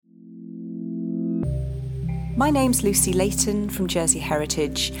My name's Lucy Layton from Jersey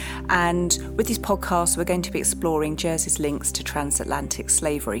Heritage, and with these podcasts we're going to be exploring Jersey's links to transatlantic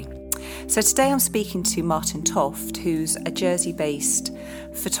slavery. So today I'm speaking to Martin Toft, who's a Jersey-based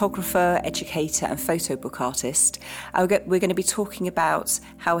photographer, educator and photo book artist. We're going to be talking about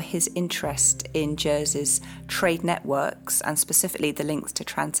how his interest in Jersey's trade networks and specifically the links to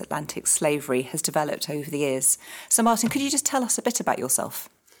transatlantic slavery has developed over the years. So Martin, could you just tell us a bit about yourself?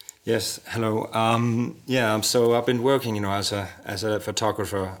 Yes, hello. So I've been working, as a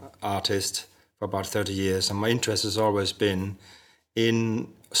photographer, artist for about 30 years, and my interest has always been in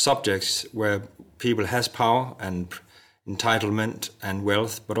subjects where people has power and entitlement and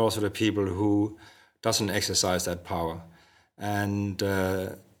wealth, but also the people who doesn't exercise that power. And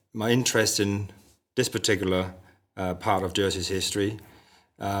my interest in this particular part of Jersey's history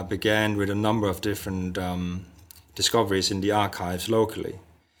began with a number of different discoveries in the archives locally.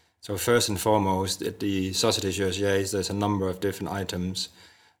 So first and foremost, at the Société Jersiaise, there's a number of different items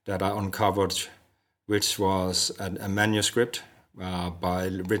that I uncovered, which was a manuscript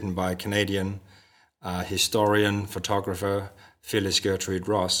written by a Canadian historian, photographer, Phyllis Gertrude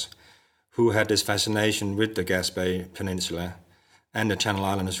Ross, who had this fascination with the Gaspé Peninsula and the Channel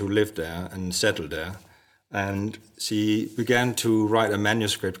Islanders who lived there and settled there. And she began to write a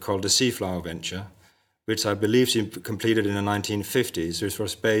manuscript called The Seaflower Venture, which I believe she completed in the 1950s, which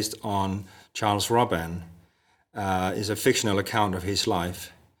was based on Charles Robin. Is a fictional account of his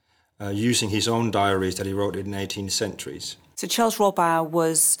life, using his own diaries that he wrote in the 18th centuries. So Charles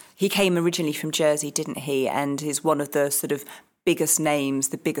Robin he came originally from Jersey, didn't he? And is one of the sort of biggest names,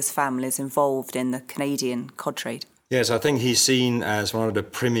 the biggest families involved in the Canadian cod trade. Yes, I think he's seen as one of the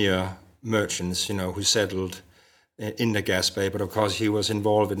premier merchants, who settled in the Gaspé, but of course he was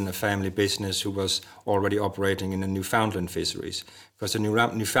involved in a family business who was already operating in the Newfoundland fisheries, because the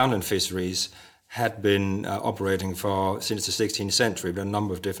Newfoundland fisheries had been operating since the 16th century, with a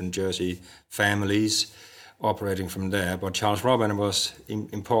number of different Jersey families operating from there. But Charles Robin was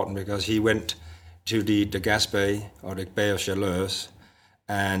important because he went to the Gaspé, or the Bay of Chaleurs,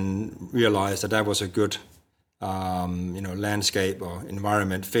 and realized that was a good landscape or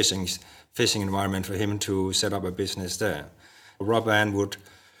environment, fishing environment for him to set up a business there. Robin would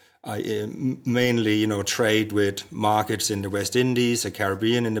mainly, trade with markets in the West Indies, the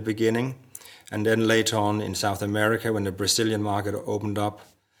Caribbean in the beginning, and then later on in South America when the Brazilian market opened up.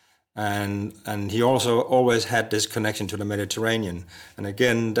 And he also always had this connection to the Mediterranean. And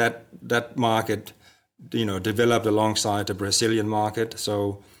again, that market, developed alongside the Brazilian market.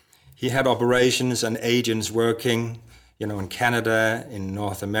 So he had operations and agents working in Canada, in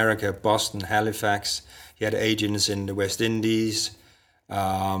North America, Boston, Halifax. He had agents in the West Indies.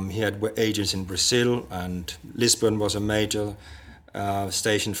 He had agents in Brazil, and Lisbon was a major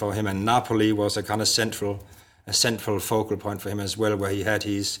station for him, and Napoli was a kind of central focal point for him as well, where he had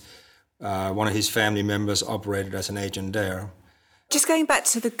one of his family members operated as an agent there. Just going back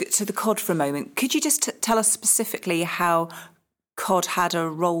to the cod for a moment, could you just tell us specifically how cod had a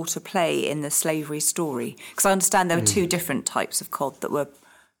role to play in the slavery story? Because I understand there were two different types of cod that were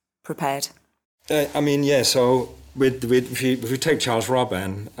prepared. So if you take Charles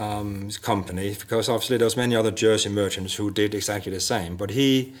Robin's company, because obviously there was many other Jersey merchants who did exactly the same, but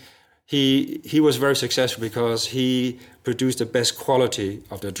he was very successful because he produced the best quality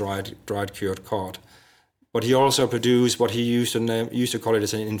of the dried cured cod. But he also produced what he used to call it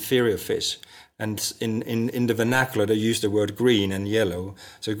as an inferior fish. And in the vernacular, they use the word green and yellow.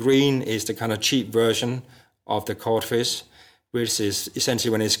 So green is the kind of cheap version of the codfish, which is essentially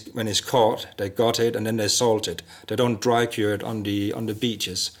when it's caught, they got it and then they salt it. They don't dry cure it on the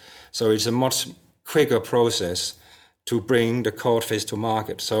beaches. So it's a much quicker process to bring the codfish to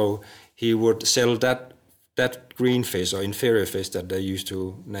market. So he would sell that green fish or inferior fish that they used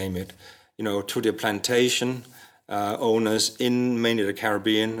to name it, to the plantation owners in mainly the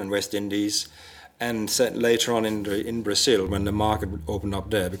Caribbean and West Indies, and later on in Brazil when the market opened up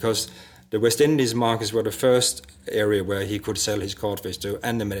there, because the West Indies markets were the first area where he could sell his codfish to,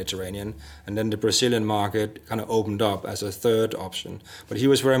 and the Mediterranean, and then the Brazilian market kind of opened up as a third option. But he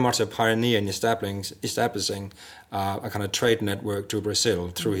was very much a pioneer in establishing a kind of trade network to Brazil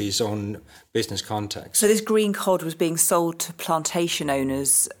through his own business contacts. So this green cod was being sold to plantation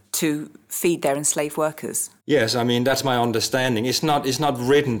owners to feed their enslaved workers? Yes, that's my understanding. It's not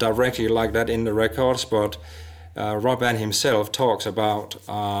written directly like that in the records, but Robin himself talks about,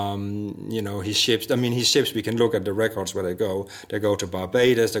 his ships. His ships, we can look at the records where they go. They go to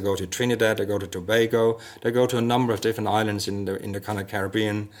Barbados, they go to Trinidad, they go to Tobago, they go to a number of different islands in the kind of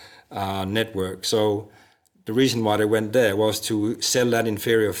Caribbean network. So the reason why they went there was to sell that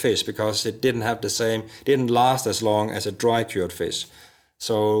inferior fish because it didn't last as long as a dry cured fish.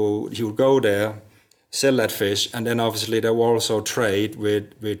 So he would go there, sell that fish, and then obviously they would also trade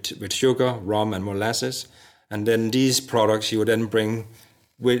with sugar, rum, and molasses. And then these products he would then bring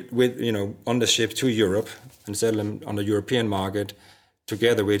on the ship to Europe and sell them on the European market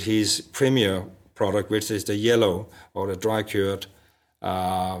together with his premier product, which is the yellow or the dry cured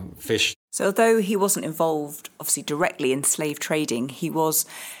fish. So although he wasn't involved, obviously, directly in slave trading, he was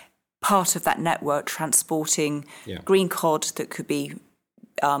part of that network transporting green cod that could be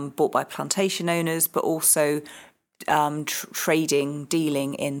bought by plantation owners, but also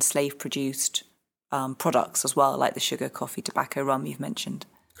dealing in slave-produced products as well, like the sugar, coffee, tobacco, rum you've mentioned.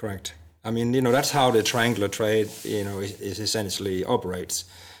 Correct. I mean, that's how the triangular trade, is essentially operates.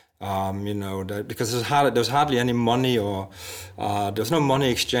 Because there's hardly any money or there's no money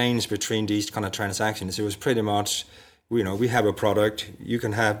exchange between these kind of transactions. It was pretty much, we have a product, you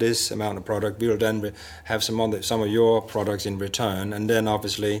can have this amount of product, we will then have some of your products in return, and then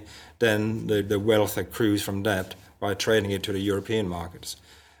obviously the wealth accrues from that by trading it to the European markets.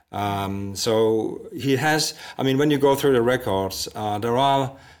 So he has, when you go through the records, there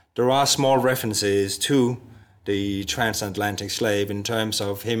are small references to the transatlantic slave in terms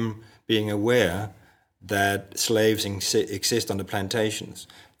of him being aware that slaves exist on the plantations.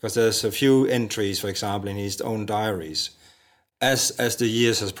 Because there's a few entries, for example, in his own diaries. As the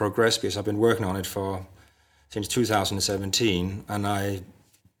years has progressed, because I've been working on it since 2017, and I've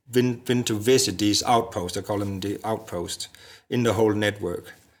been to visit these outposts, I call them the outposts, in the whole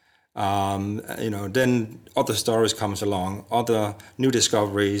network. Then other stories comes along, other new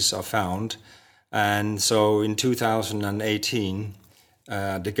discoveries are found. And so in 2018,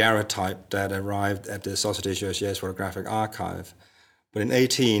 the daguerreotype that arrived at the Société Chercheuse Photographic Archive. But in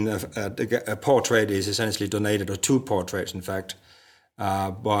 18, a portrait is essentially donated, or two portraits, in fact,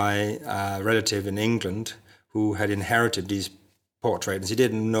 by a relative in England who had inherited these portraits. He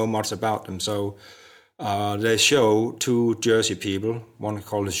didn't know much about them. So they show two Jersey people, one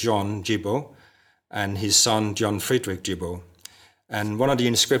called Jean Gibault and his son, John Friedrich Gibault. And one of the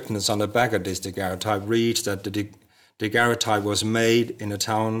inscriptions on the back of this daguerreotype reads that the daguerreotype was made in a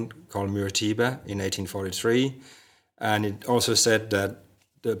town called Muritiba in 1843. And it also said that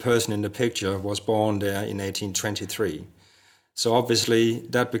the person in the picture was born there in 1823. So obviously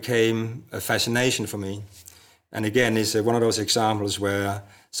that became a fascination for me. And again, it's one of those examples where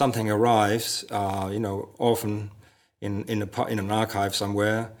something arrives, often in an archive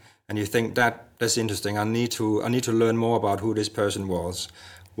somewhere, and you think that's interesting. I need to learn more about who this person was,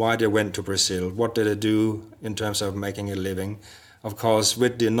 why they went to Brazil, what did they do in terms of making a living. Of course,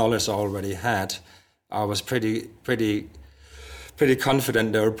 with the knowledge I already had, I was pretty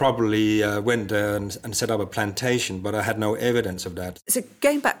confident they probably went there and set up a plantation, but I had no evidence of that. So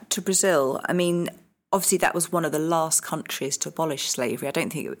going back to Brazil, obviously that was one of the last countries to abolish slavery. I don't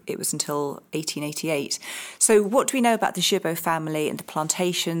think it was until 1888. So what do we know about the Gibault family and the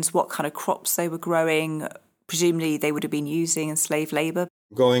plantations? What kind of crops they were growing? Presumably they would have been using enslaved labour.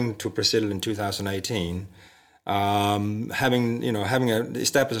 Going to Brazil in 2018, having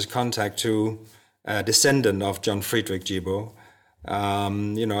established contact to a descendant of John Friedrich Gibault, I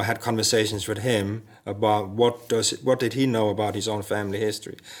had conversations with him about what did he know about his own family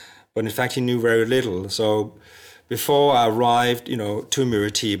history. But in fact, he knew very little. So before I arrived, to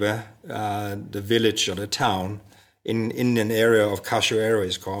Muritiba, the village or the town in an area of Cachoeira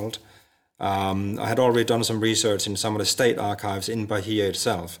is called, I had already done some research in some of the state archives in Bahia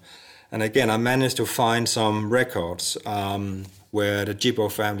itself. And again, I managed to find some records where the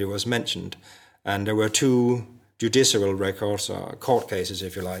Gibault family was mentioned. And there were two judicial records, or court cases,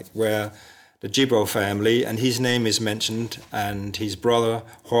 if you like, where the Gibault family, and his name is mentioned, and his brother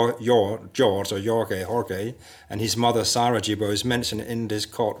Jorge, and his mother Sarah Gibault is mentioned in this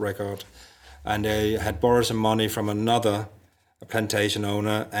court record. And they had borrowed some money from another plantation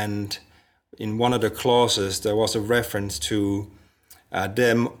owner, and in one of the clauses there was a reference to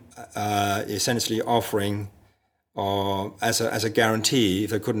them essentially offering, or as a guarantee, if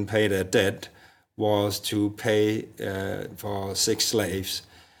they couldn't pay their debt, was to pay for 6 slaves.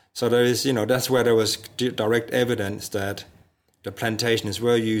 So there is, that's where there was direct evidence that the plantations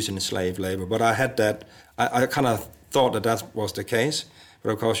were used in slave labor. But I had that, I kind of thought that was the case. But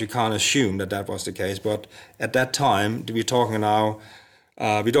of course, you can't assume that was the case. But at that time, we're talking now,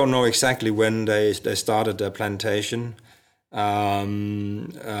 we don't know exactly when they started their plantation. So,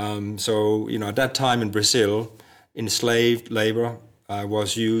 at that time in Brazil, enslaved labor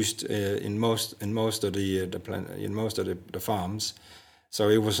was used in most of the farms. So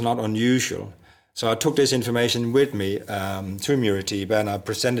it was not unusual. So I took this information with me to Muritiba, and I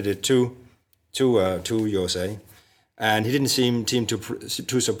presented it to Jose, and he didn't seem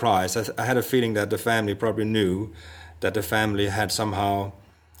too surprised. I had a feeling that the family probably knew that the family had somehow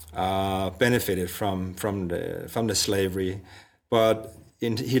benefited from the slavery, but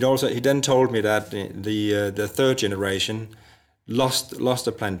he then told me that the third generation lost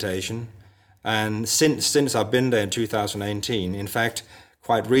the plantation, and since I've been there in 2018, in fact,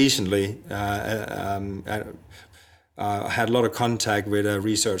 quite recently, I had a lot of contact with a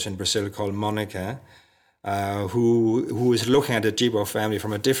researcher in Brazil called Monica, who is looking at the Jibo family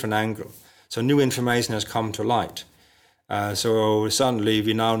from a different angle. So new information has come to light. So suddenly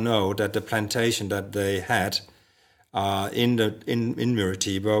we now know that the plantation that they had in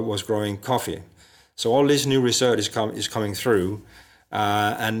Muritiba was growing coffee. So all this new research is coming through,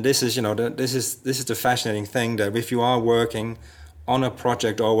 and this is this is the fascinating thing, that if you are working on a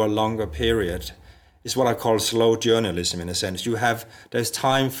project over a longer period, it's what I call slow journalism in a sense. There's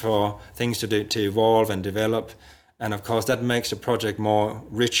time for things to evolve and develop, and of course that makes the project more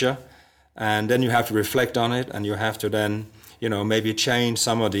richer. And then you have to reflect on it, and you have to then maybe change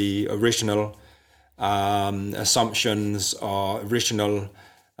some of the original assumptions or original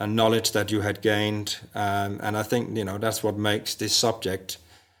knowledge that you had gained. And I think that's what makes this subject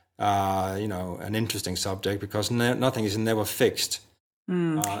an interesting subject, because nothing is never fixed.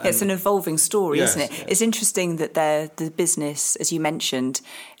 It's an evolving story, yes, isn't it? Yes. It's interesting that the business, as you mentioned,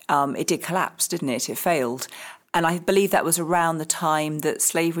 it did collapse, didn't it? It failed. And I believe that was around the time that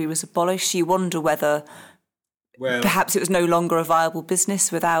slavery was abolished. You wonder whether perhaps it was no longer a viable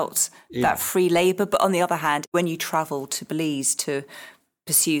business without that free labour. But on the other hand, when you travelled to Belize to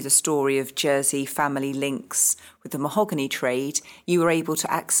pursue the story of Jersey family links with the mahogany trade, you were able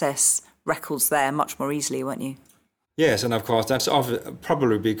to access records there much more easily, weren't you? Yes, and of course that's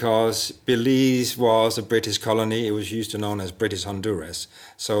probably because Belize was a British colony. It was used to known as British Honduras.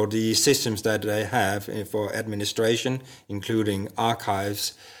 So the systems that they have for administration, including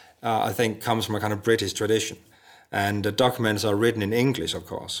archives, I think comes from a kind of British tradition. And the documents are written in English, of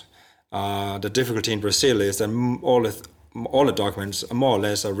course. The difficulty in Brazil is that all the documents more or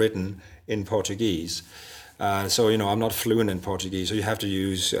less are written in Portuguese. So I'm not fluent in Portuguese, so you have to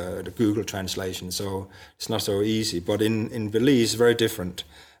use the Google translation. So it's not so easy. But in Belize, it's very different.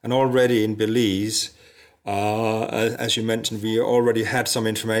 And already in Belize, as you mentioned, we already had some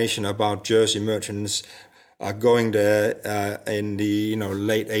information about Jersey merchants going there in the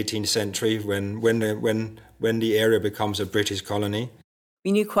late 18th century when the area becomes a British colony.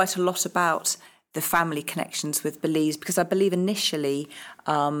 We knew quite a lot about the family connections with Belize, because I believe initially,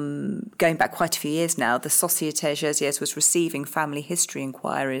 going back quite a few years now, the Société Jersiaise was receiving family history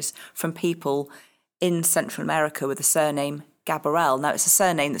inquiries from people in Central America with the surname Gabarel. Now, it's a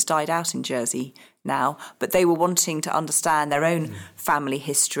surname that's died out in Jersey now, but they were wanting to understand their own family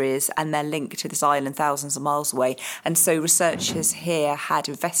histories and their link to this island thousands of miles away. And so researchers here had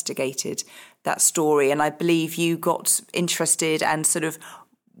investigated that story, and I believe you got interested and sort of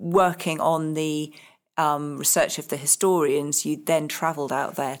working on the research of the historians. You then travelled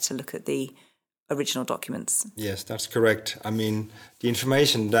out there to look at the original documents. Yes, that's correct. I mean, the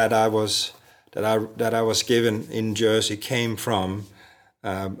information that I was given in Jersey came from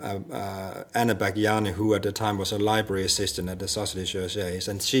Anna Bagiani, who at the time was a library assistant at the Société Jersiaise,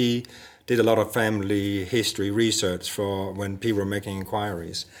 and she did a lot of family history research for when people were making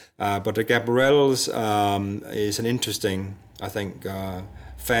inquiries. But the Gabarels is an interesting, I think,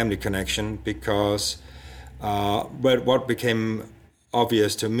 family connection, because what became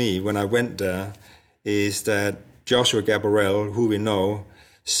obvious to me when I went there is that Joshua Gabarel, who we know,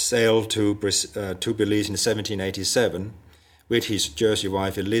 sailed to Belize in 1787 with his Jersey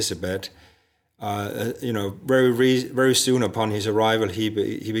wife Elizabeth. Very soon upon his arrival, he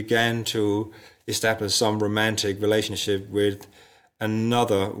began to establish some romantic relationship with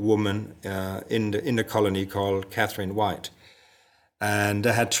another woman in the colony called Catherine White. And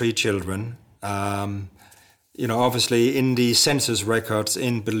they had 3 children. Obviously in the census records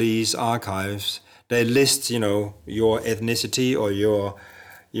in Belize archives, they list, your ethnicity or your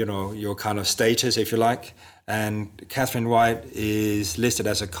kind of status, if you like. And Catherine White is listed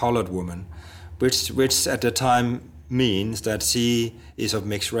as a colored woman, which at the time means that she is of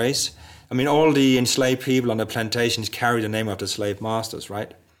mixed race. I mean, all the enslaved people on the plantations carry the name of the slave masters,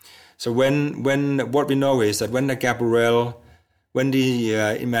 right? So when what we know is that when the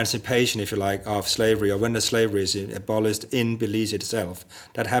emancipation, if you like, of slavery, or when the slavery is abolished in Belize itself,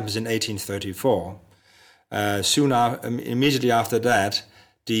 that happens in 1834. Immediately after that,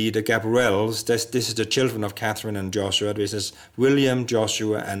 the Gabarels, this is the children of Catherine and Joshua. This is William,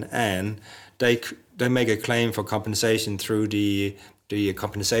 Joshua, and Anne. they make a claim for compensation through the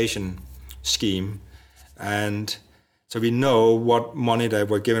compensation scheme, and so we know what money they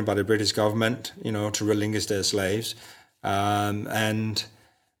were given by the British government, to relinquish their slaves, and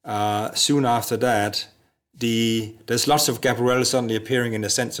soon after that, there's lots of Gabrielles suddenly appearing in the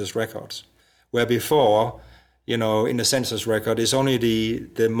census records, where before, in the census record, it's only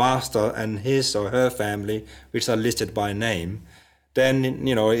the master and his or her family which are listed by name. Then,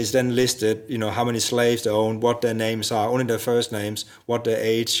 is then listed, how many slaves they own, what their names are, only their first names, what their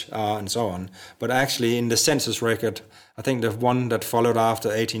age are, and so on. But actually, in the census record, I think the one that followed after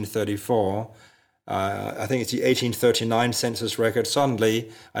 1834, I think it's the 1839 census record,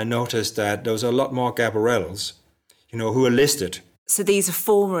 suddenly I noticed that there was a lot more Gabrielles, who are listed. So these are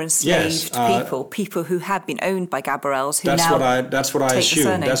former enslaved people who had been owned by Gabrielles. That's what I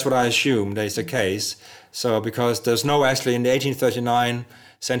assume. That's what I assume is the case. So because there's no actually in the 1839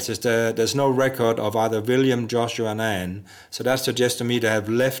 census there's no record of either William, Joshua, and Anne. So that suggests to me they have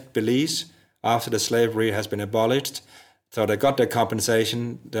left Belize after the slavery has been abolished. So they got their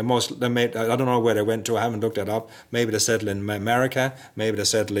compensation. I don't know where they went to. I haven't looked that up. Maybe they settled in America. Maybe they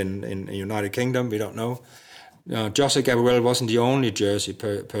settled in the United Kingdom. We don't know. Joseph Gabriel wasn't the only Jersey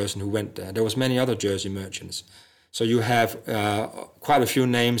person who went there. There was many other Jersey merchants. So you have quite a few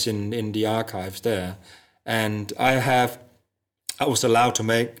names in the archives there. And I was allowed to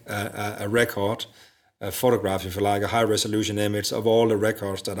make a record, a photograph, if you like, a high-resolution image of all the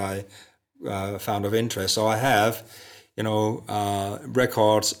records that I found of interest. So I have,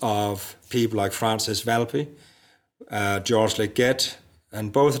 records of people like Francis Valpy, George Leggett,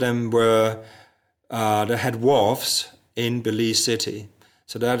 and both of them they had wharves in Belize City.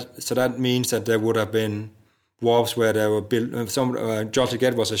 So that means that there would have been wharves where there were built. George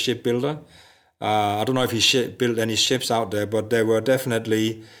Leggett was a shipbuilder. I don't know if he built any ships out there, but there were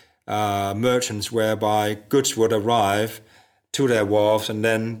definitely merchants whereby goods would arrive to their wharves and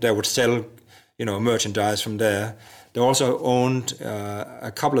then they would sell, merchandise from there. They also owned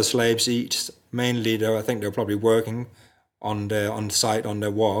a couple of slaves each. Mainly, I think they were probably working on site on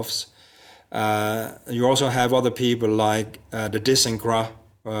their wharves. You also have other people like the Disencra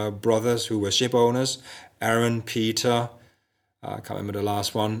brothers who were ship owners, Aaron, Peter, I can't remember the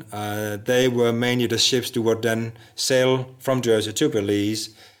last one. They were mainly the ships who would then sail from Jersey to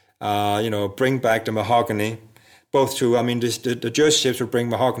Belize, bring back the mahogany, both to, the Jersey ships would bring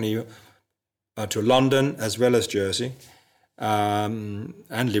mahogany to London as well as Jersey and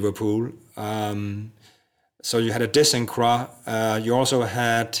Liverpool. So you had a Disencra. You also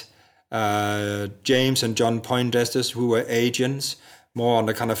had James and John Poindexter, who were agents, more on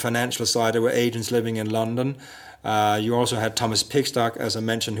the kind of financial side. They were agents living in London. You also had Thomas Pickstock, as I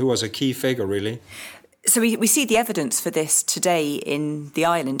mentioned, who was a key figure, really. So we see the evidence for this today in the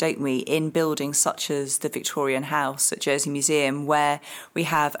island, don't we, in buildings such as the Victorian House at Jersey Museum, where we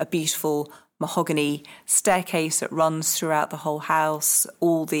have a beautiful mahogany staircase that runs throughout the whole house.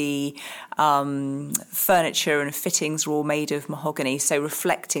 All the furniture and fittings are all made of mahogany, so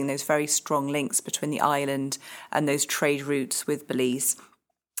reflecting those very strong links between the island and those trade routes with Belize.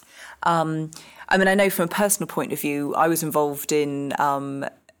 I know from a personal point of view, I was involved in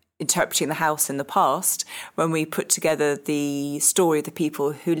interpreting the house in the past when we put together the story of the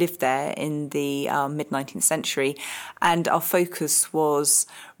people who lived there in the mid-19th century. And our focus was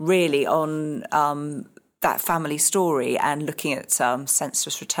really on that family story and looking at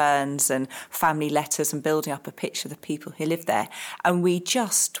census returns and family letters and building up a picture of the people who lived there. And we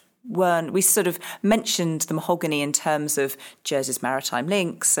sort of mentioned the mahogany in terms of Jersey's maritime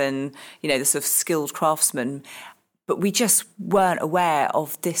links and, the sort of skilled craftsmen, but we just weren't aware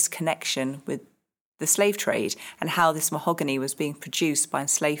of this connection with the slave trade and how this mahogany was being produced by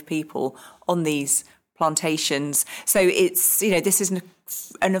enslaved people on these plantations. So it's, this is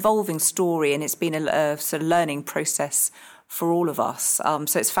an evolving story, and it's been a sort of learning process for all of us.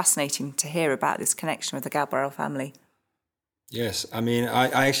 So it's fascinating to hear about this connection with the Gabriel family. Yes,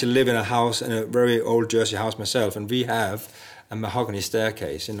 I actually live in a house, in a very old Jersey house myself, and we have a mahogany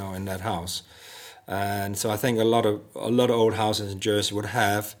staircase, in that house. And so I think a lot of old houses in Jersey would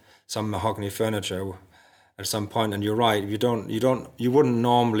have some mahogany furniture at some point. And you're right, you wouldn't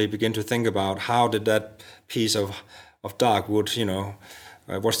normally begin to think about how did that piece of dark wood,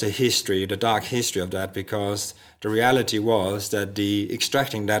 what's the dark history of that, because the reality was that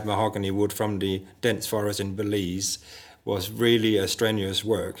extracting that mahogany wood from the dense forest in Belize was really a strenuous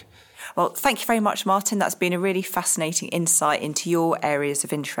work. Well, thank you very much, Martin. That's been a really fascinating insight into your areas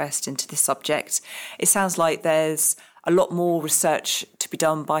of interest into this subject. It sounds like there's a lot more research to be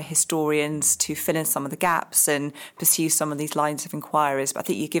done by historians to fill in some of the gaps and pursue some of these lines of inquiries. But I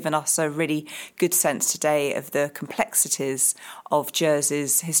think you've given us a really good sense today of the complexities of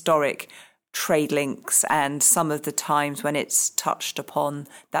Jersey's historic trade links and some of the times when it's touched upon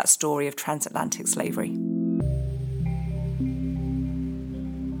that story of transatlantic slavery.